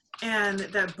and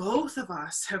that both of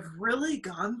us have really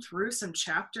gone through some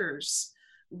chapters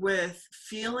with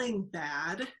feeling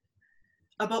bad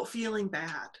about feeling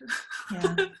bad.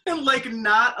 Yeah. And like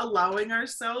not allowing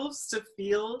ourselves to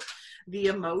feel the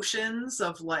emotions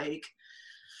of like,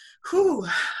 whew,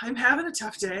 I'm having a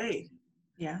tough day.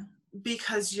 Yeah.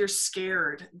 Because you're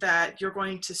scared that you're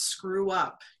going to screw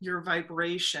up your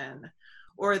vibration,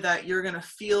 or that you're going to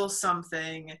feel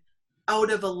something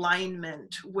out of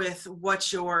alignment with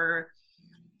what you're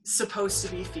supposed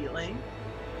to be feeling.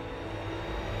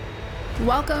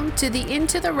 Welcome to the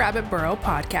Into the Rabbit Burrow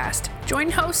podcast. Join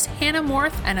hosts Hannah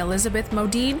Morth and Elizabeth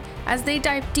Modine as they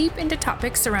dive deep into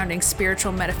topics surrounding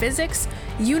spiritual metaphysics,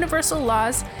 universal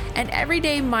laws, and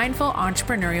everyday mindful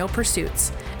entrepreneurial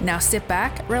pursuits. Now sit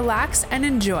back, relax, and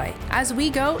enjoy as we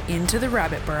go into the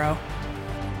rabbit burrow.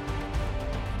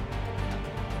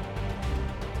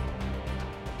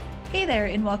 Hey there,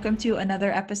 and welcome to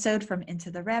another episode from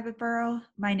Into the Rabbit Burrow.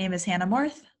 My name is Hannah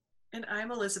Morth. And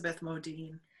I'm Elizabeth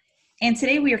Modine. And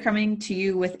today we are coming to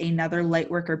you with another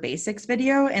Lightworker Basics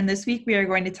video. And this week we are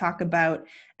going to talk about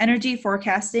energy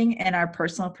forecasting and our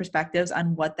personal perspectives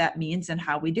on what that means and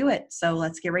how we do it. So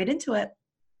let's get right into it.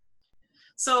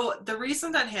 So the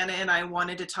reason that Hannah and I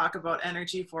wanted to talk about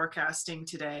energy forecasting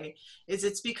today is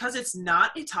it's because it's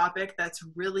not a topic that's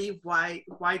really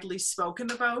widely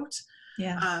spoken about.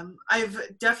 Yeah. I've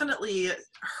definitely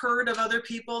heard of other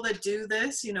people that do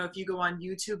this. You know, if you go on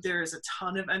YouTube, there is a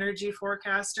ton of energy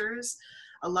forecasters.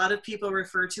 A lot of people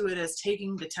refer to it as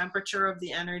taking the temperature of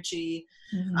the energy.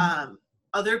 Mm-hmm.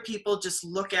 Other people just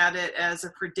look at it as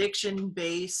a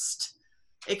prediction-based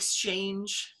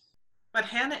exchange. But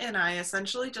Hannah and I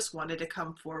essentially just wanted to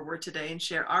come forward today and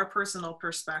share our personal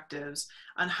perspectives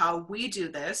on how we do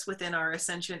this within our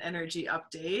Ascension Energy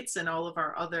updates and all of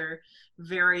our other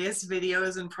various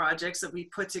videos and projects that we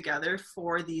put together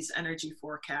for these energy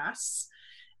forecasts.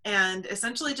 And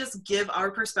essentially just give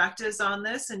our perspectives on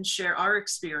this and share our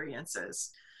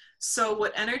experiences. So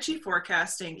what energy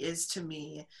forecasting is to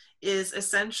me is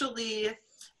essentially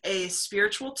a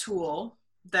spiritual tool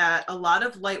that a lot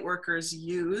of light workers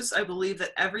use. I believe that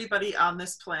everybody on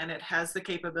this planet has the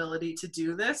capability to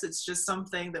do this. It's just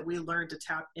something that we learn to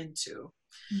tap into.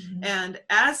 Mm-hmm. And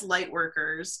as light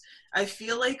workers, I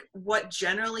feel like what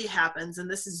generally happens, and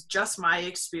this is just my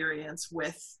experience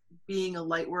with being a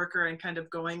light worker and kind of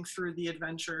going through the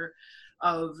adventure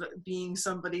of being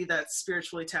somebody that's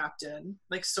spiritually tapped in,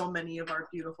 like so many of our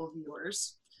beautiful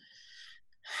viewers.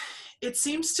 It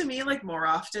seems to me like more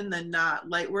often than not,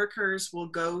 light workers will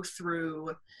go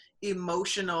through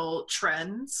emotional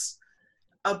trends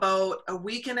about a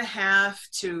week and a half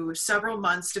to several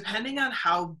months, depending on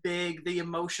how big the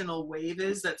emotional wave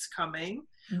is that's coming,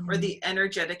 mm-hmm. or the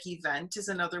energetic event is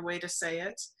another way to say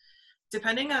it.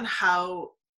 Depending on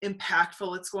how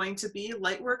impactful it's going to be,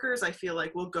 light workers, I feel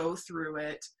like, will go through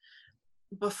it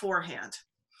beforehand.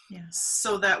 Yeah.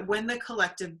 So that when the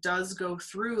collective does go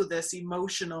through this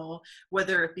emotional,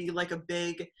 whether it be like a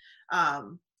big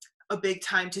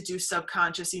time to do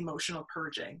subconscious emotional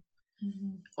purging,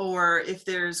 mm-hmm. or if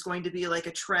there's going to be like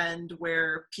a trend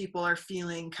where people are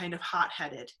feeling kind of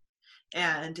hot-headed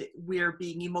and we're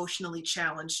being emotionally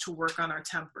challenged to work on our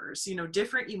tempers, you know,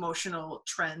 different emotional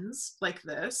trends like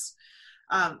this.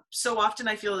 So often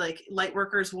I feel like light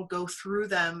workers will go through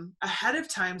them ahead of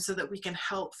time so that we can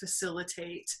help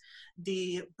facilitate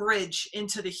the bridge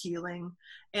into the healing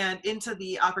and into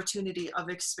the opportunity of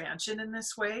expansion in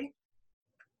this way.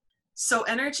 So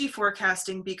energy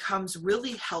forecasting becomes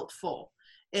really helpful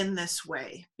in this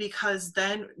way, because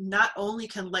then not only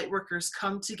can light workers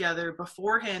come together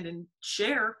beforehand and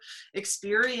share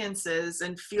experiences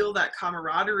and feel that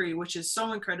camaraderie, which is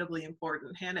so incredibly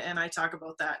important. Hannah and I talk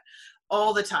about that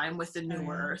all the time with the New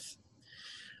Earth.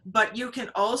 But you can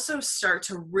also start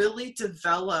to really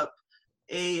develop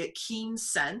a keen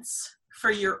sense for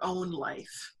your own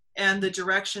life and the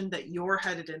direction that you're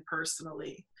headed in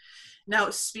personally. Now,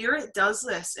 Spirit does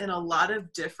this in a lot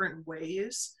of different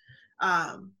ways,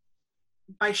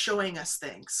 by showing us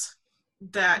things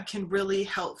that can really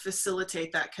help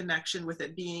facilitate that connection with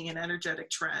it being an energetic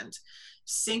trend.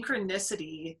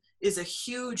 Synchronicity is a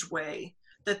huge way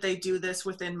that they do this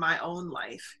within my own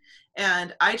life.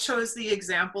 And I chose the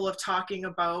example of talking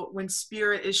about when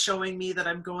Spirit is showing me that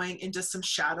I'm going into some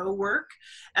shadow work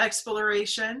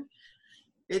exploration.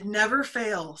 It never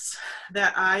fails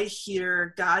that I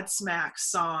hear Godsmack's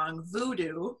song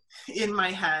Voodoo in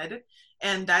my head,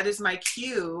 and that is my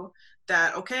cue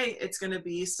that, okay, it's going to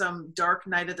be some dark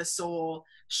night of the soul,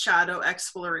 shadow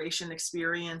exploration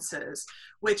experiences,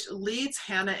 which leads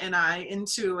Hannah and I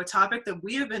into a topic that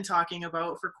we have been talking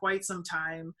about for quite some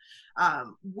time,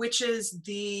 which is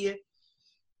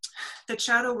that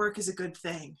shadow work is a good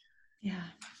thing. Yeah.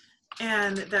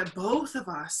 And that both of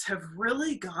us have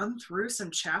really gone through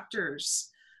some chapters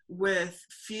with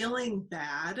feeling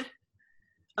bad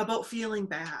about feeling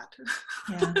bad.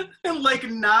 Yeah. And like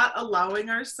not allowing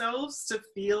ourselves to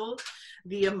feel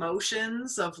the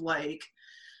emotions of like,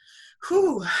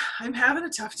 whew, I'm having a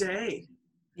tough day.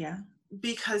 Yeah.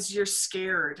 Because you're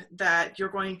scared that you're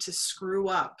going to screw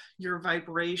up your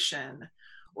vibration,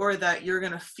 or that you're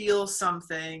going to feel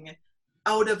something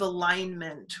out of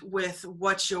alignment with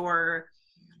what you're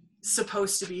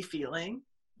supposed to be feeling.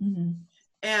 Mm-hmm.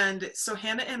 And so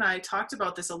Hannah and I talked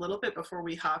about this a little bit before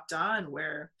we hopped on,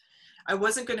 where I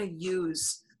wasn't going to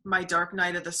use my dark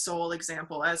night of the soul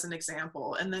example as an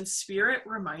example. And then Spirit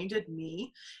reminded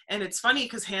me, and it's funny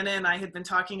because Hannah and I had been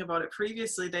talking about it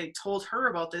previously. They told her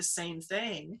about this same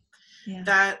thing. Yeah.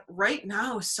 That right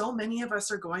now, so many of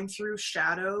us are going through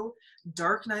shadow,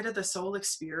 dark night of the soul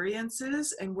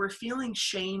experiences, and we're feeling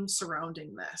shame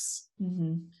surrounding this.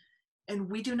 Mm-hmm. And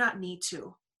we do not need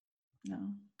to. No.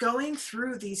 Going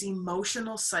through these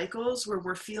emotional cycles where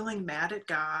we're feeling mad at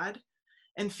God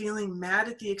and feeling mad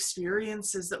at the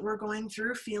experiences that we're going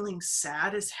through, feeling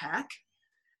sad as heck,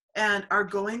 and are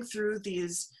going through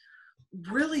these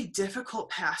really difficult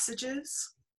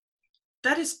passages,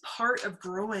 that is part of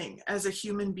growing as a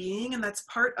human being, and that's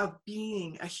part of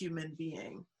being a human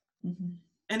being. Mm-hmm.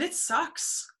 And it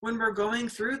sucks when we're going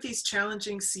through these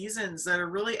challenging seasons that are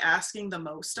really asking the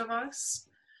most of us.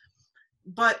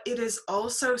 But it is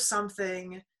also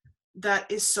something that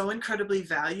is so incredibly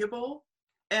valuable.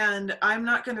 And I'm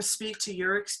not going to speak to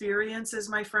your experiences,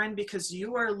 my friend, because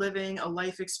you are living a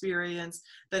life experience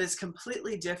that is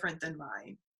completely different than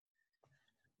mine.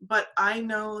 But I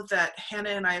know that Hannah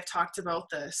and I have talked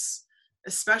about this,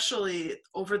 especially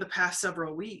over the past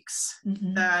several weeks,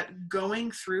 mm-hmm. that going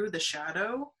through the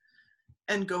shadow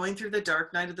and going through the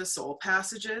dark night of the soul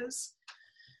passages,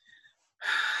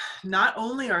 not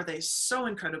only are they so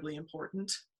incredibly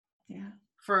important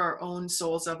for our own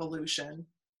soul's evolution,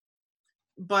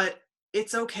 but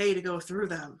it's okay to go through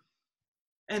them.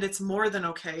 And it's more than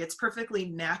okay. It's perfectly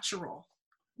natural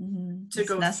to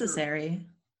go necessary. Through.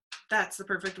 That's the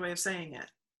perfect way of saying it.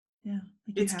 Yeah.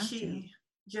 It's key.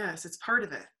 Yes, it's part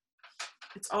of it.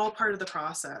 It's all part of the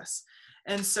process.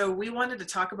 And so we wanted to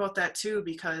talk about that too,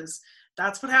 because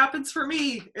that's what happens for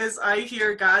me is I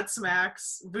hear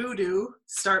Godsmack's Voodoo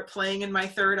start playing in my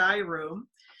third eye room.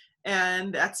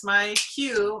 And that's my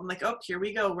cue. I'm like, oh, here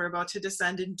we go. We're about to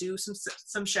descend and do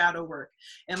some shadow work.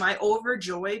 Am I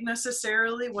overjoyed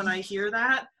necessarily when I hear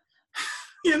that?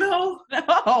 You know?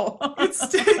 No.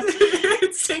 It's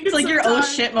like your time. oh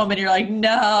shit moment. You're like,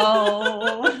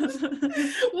 no.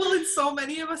 Well, and so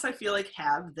many of us, I feel like,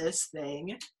 have this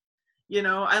thing. You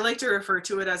know, I like to refer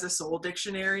to it as a soul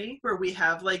dictionary, where we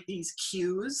have like these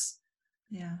cues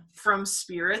from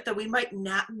Spirit that we might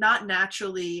not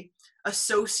naturally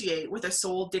associate with a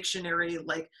soul dictionary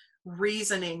like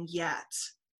reasoning yet,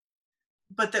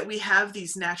 but that we have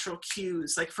these natural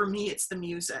cues. Like for me, it's the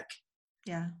music.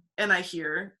 Yeah. And I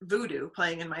hear Voodoo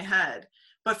playing in my head.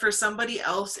 But for somebody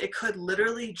else, it could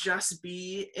literally just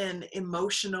be an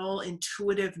emotional,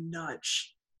 intuitive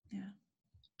nudge. Yeah.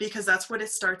 Because that's what it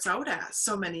starts out as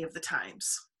so many of the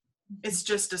times. It's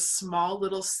just a small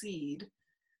little seed.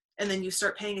 And then you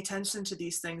start paying attention to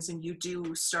these things and you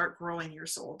do start growing your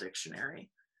soul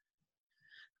dictionary.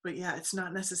 But yeah, it's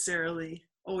not necessarily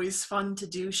always fun to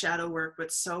do shadow work,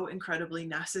 but so incredibly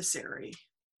necessary.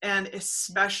 And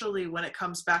especially when it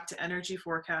comes back to energy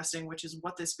forecasting, which is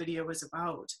what this video is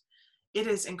about, it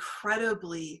is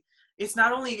it's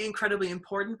not only incredibly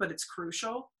important, but it's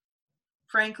crucial,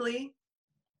 frankly,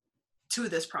 to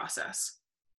this process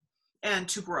and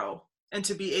to grow and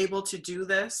to be able to do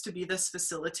this, to be this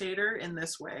facilitator in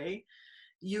this way.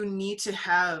 You need to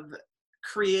have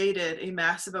created a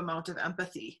massive amount of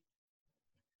empathy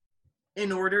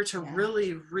in order to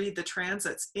really read the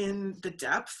transits in the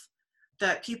depth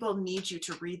that people need you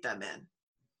to read them in.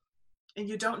 And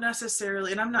you don't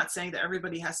necessarily, and I'm not saying that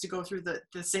everybody has to go through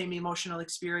the same emotional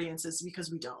experiences, because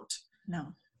we don't.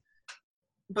 No.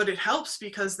 But it helps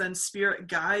because then Spirit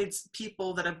guides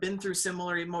people that have been through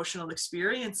similar emotional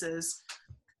experiences.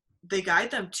 They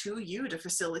guide them to you to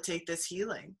facilitate this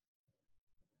healing.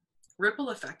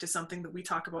 Ripple effect is something that we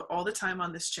talk about all the time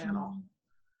on this channel.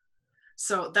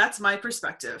 So that's my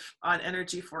perspective on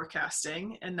energy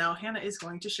forecasting. And now Hannah is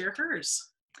going to share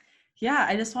hers. Yeah,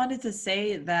 I just wanted to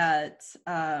say that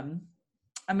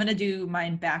I'm going to do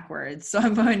mine backwards. So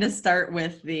I'm going to start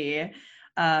with the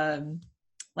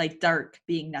like dark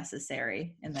being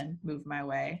necessary and then move my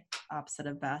way opposite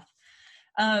of Beth.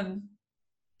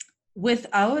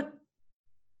 Without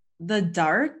the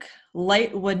dark,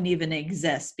 light wouldn't even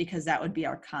exist because that would be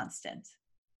our constant,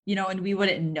 you know, and we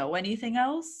wouldn't know anything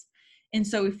else. And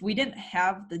so if we didn't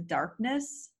have the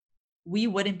darkness, we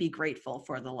wouldn't be grateful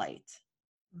for the light.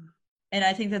 And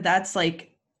I think that that's like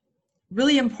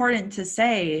really important to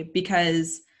say,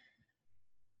 because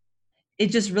it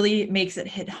just really makes it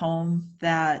hit home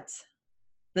that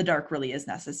the dark really is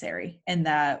necessary. And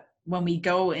that when we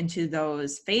go into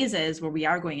those phases where we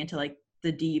are going into like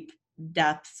the deep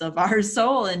depths of our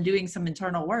soul and doing some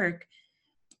internal work,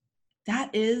 that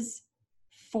is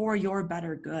for your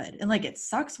better good. And like, it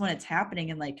sucks when it's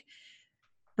happening and like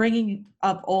bringing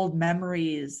up old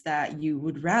memories that you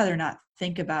would rather not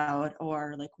think about,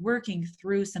 or like working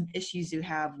through some issues you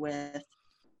have with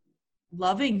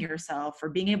loving yourself or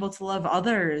being able to love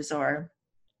others, or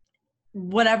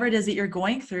whatever it is that you're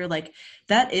going through. Like,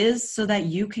 that is so that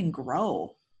you can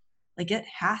grow. Like, it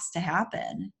has to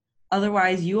happen.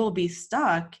 Otherwise you will be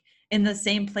stuck in the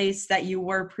same place that you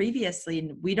were previously.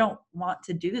 And we don't want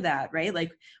to do that, right?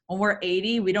 Like when we're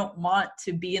 80, we don't want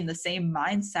to be in the same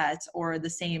mindset or the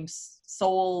same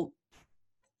soul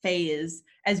phase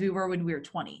as we were when we were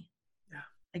 20. Yeah.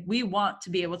 Like, we want to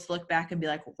be able to look back and be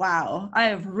like, wow, I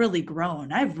have really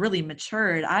grown. I've really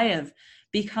matured. I have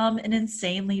become an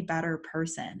insanely better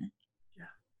person. Yeah.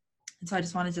 And so I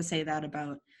just wanted to say that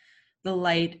about the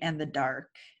light and the dark,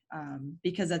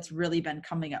 because that's really been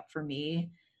coming up for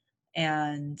me.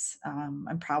 And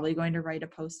I'm probably going to write a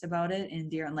post about it in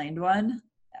Dear and Land One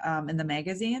in the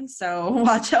magazine. So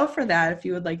watch out for that if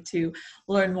you would like to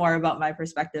learn more about my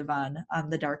perspective on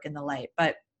the dark and the light.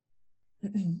 But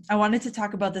I wanted to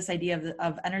talk about this idea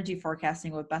of energy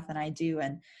forecasting, what Beth and I do.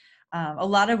 And a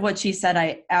lot of what she said,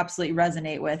 I absolutely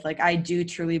resonate with. Like, I do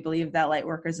truly believe that light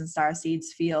workers and star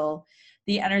seeds feel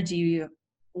the energy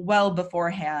well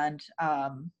beforehand,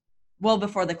 well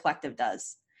before the collective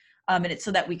does. And it's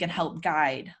so that we can help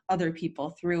guide other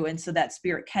people through, and so that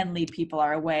spirit can lead people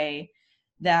our way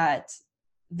that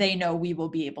they know we will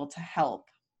be able to help.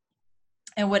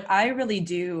 And what I really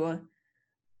do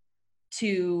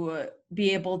to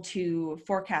be able to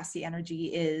forecast the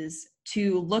energy is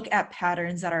to look at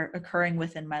patterns that are occurring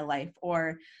within my life,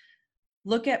 or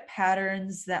look at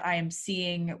patterns that I am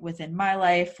seeing within my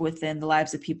life, within the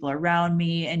lives of people around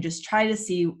me, and just try to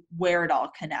see where it all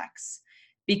connects.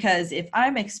 Because if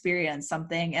I'm experiencing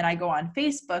something and I go on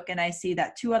Facebook and I see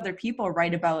that 2 other people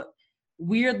write about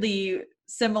weirdly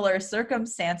similar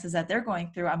circumstances that they're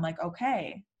going through, I'm like,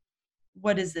 okay,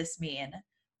 what does this mean?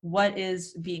 What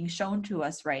is being shown to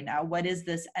us right now? What is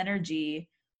this energy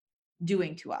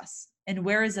doing to us? And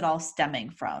where is it all stemming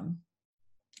from?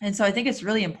 And so I think it's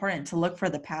really important to look for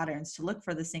the patterns, to look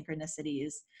for the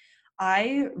synchronicities.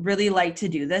 I really like to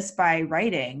do this by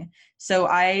writing. So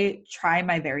I try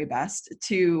my very best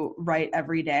to write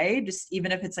every day, just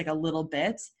even if it's like a little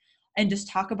bit, and just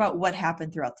talk about what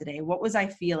happened throughout the day. What was I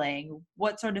feeling?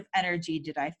 What sort of energy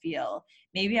did I feel?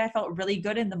 Maybe I felt really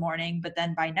good in the morning, but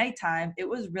then by nighttime, it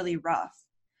was really rough.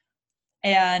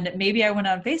 And maybe I went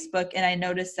on Facebook and I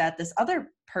noticed that this other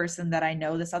person that I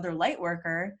know, this other light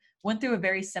worker, went through a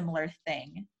very similar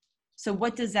thing. So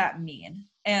what does that mean?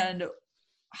 And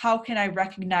how can I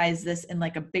recognize this in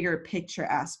like a bigger picture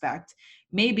aspect?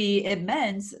 Maybe it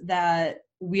meant that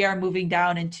we are moving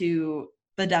down into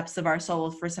the depths of our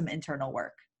soul for some internal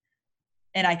work.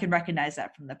 And I can recognize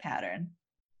that from the pattern.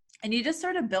 And you just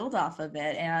sort of build off of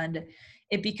it, and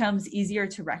it becomes easier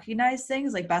to recognize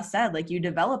things. Like Beth said, like you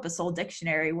develop a soul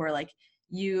dictionary where like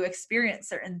you experience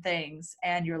certain things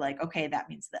and you're like, okay, that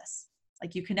means this.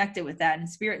 Like you connect it with that, and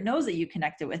spirit knows that you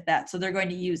connect it with that. So they're going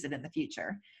to use it in the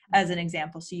future as an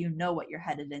example. So you know what you're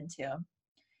headed into.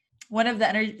 One of the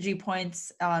energy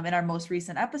points in our most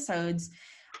recent episodes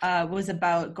was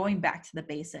about going back to the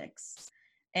basics.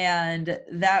 And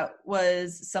that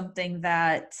was something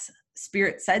that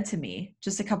spirit said to me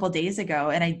just a couple of days ago.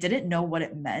 And I didn't know what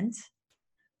it meant.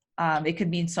 It could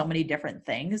mean so many different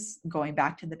things, going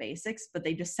back to the basics, but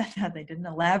they just said that. They didn't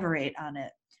elaborate on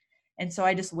it. And so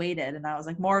I just waited, and I was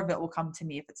like, more of it will come to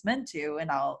me if it's meant to, and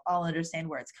I'll understand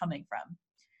where it's coming from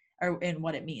or and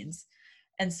what it means.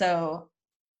 And so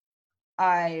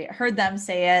I heard them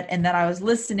say it, and then I was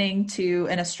listening to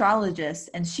an astrologist,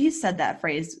 and she said that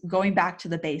phrase, going back to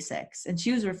the basics. And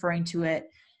she was referring to it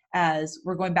as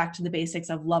we're going back to the basics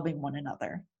of loving one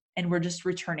another, and we're just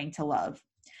returning to love.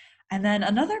 And then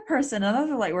another person,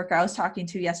 another light worker I was talking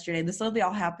to yesterday, this literally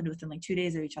all happened within like 2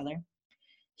 days of each other.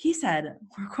 he said,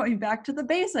 we're going back to the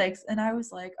basics. And I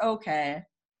was like, okay,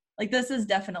 like this is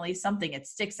definitely something, it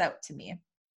sticks out to me.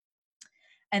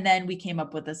 And then we came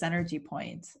up with this energy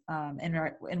point,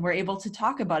 and we're able to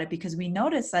talk about it because we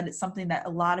noticed that it's something that a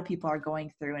lot of people are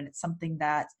going through, and it's something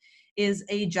that is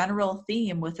a general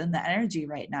theme within the energy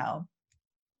right now.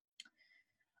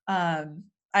 I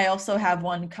also have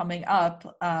one coming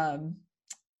up,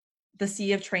 the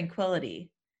Sea of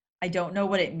Tranquility. I don't know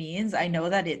what it means. I know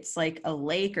that it's like a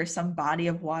lake or some body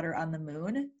of water on the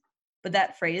moon, but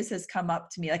that phrase has come up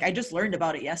to me. Like I just learned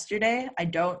about it yesterday. I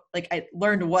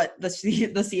learned what the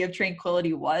Sea of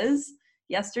Tranquility was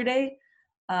yesterday.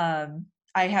 I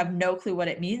have no clue what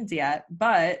it means yet,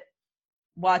 but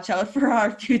watch out for our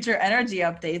future energy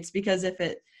updates, because if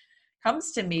it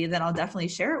comes to me, then I'll definitely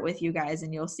share it with you guys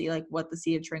and you'll see like what the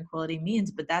Sea of Tranquility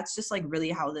means. But that's just like really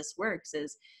how this works,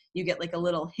 is you get like a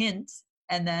little hint,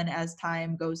 and then as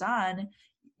time goes on,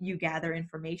 you gather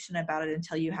information about it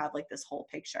until you have like this whole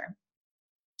picture.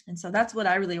 And so that's what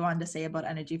I really wanted to say about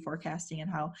energy forecasting and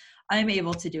how I'm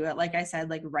able to do it. Like I said,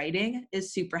 like writing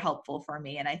is super helpful for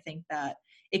me. And I think that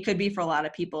it could be for a lot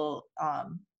of people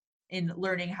in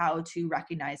learning how to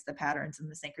recognize the patterns and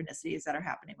the synchronicities that are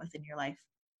happening within your life.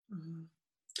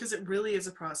 Because it really is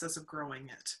a process of growing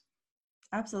it.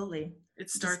 Absolutely. It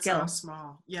starts off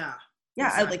small. Yeah. Yeah.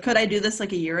 Exactly. Could I do this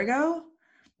like a year ago?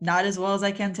 Not as well as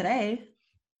I can today.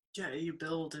 Yeah, you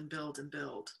build and build and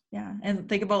build. Yeah, and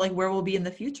think about like where we'll be in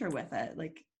the future with it.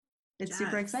 Like, it's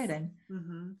super exciting.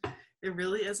 It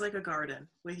really is like a garden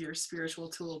with your spiritual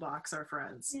toolbox, our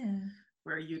friends. Yeah.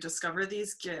 Where you discover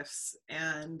these gifts,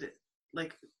 and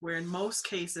like where in most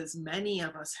cases, many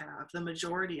of us have, the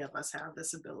majority of us have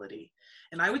this ability.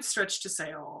 And I would stretch to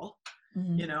say all.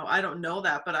 You know, I don't know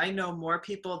that, but I know more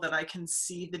people that I can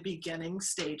see the beginning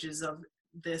stages of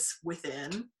this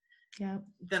within. Yeah.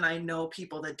 Then I know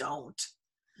people that don't.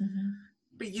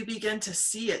 But you begin to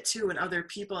see it too in other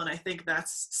people, and I think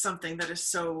that's something that is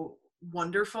so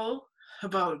wonderful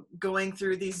about going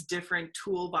through these different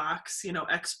toolbox, you know,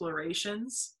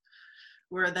 explorations,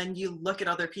 where then you look at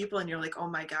other people and you're like, oh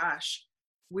my gosh,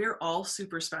 we're all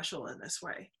super special in this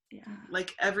way. Yeah.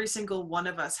 Like every single one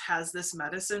of us has this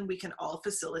medicine. We can all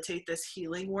facilitate this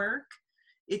healing work.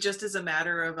 It just is a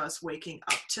matter of us waking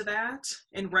up to that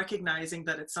and recognizing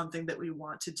that it's something that we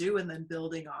want to do, and then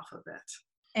building off of it.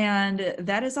 And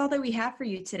that is all that we have for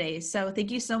you today. So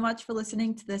thank you so much for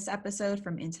listening to this episode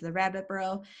from Into the Rabbit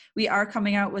Burrow. We are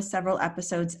coming out with several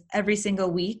episodes every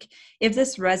single week. If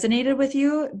this resonated with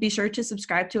you, be sure to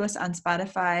subscribe to us on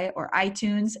Spotify or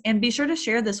iTunes, and be sure to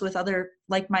share this with other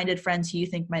like-minded friends who you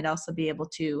think might also be able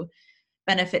to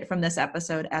benefit from this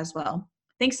episode as well.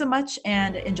 Thanks so much,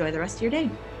 and enjoy the rest of your day.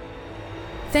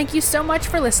 Thank you so much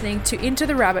for listening to Into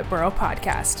the Rabbit Burrow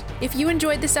podcast. If you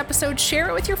enjoyed this episode, share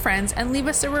it with your friends and leave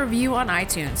us a review on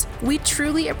iTunes. We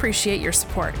truly appreciate your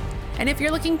support. And if you're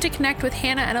looking to connect with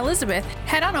Hannah and Elizabeth,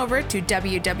 head on over to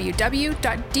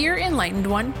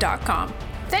www.dearenlightenedone.com.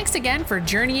 Thanks again for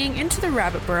journeying into the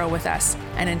rabbit burrow with us.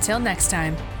 And until next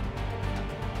time.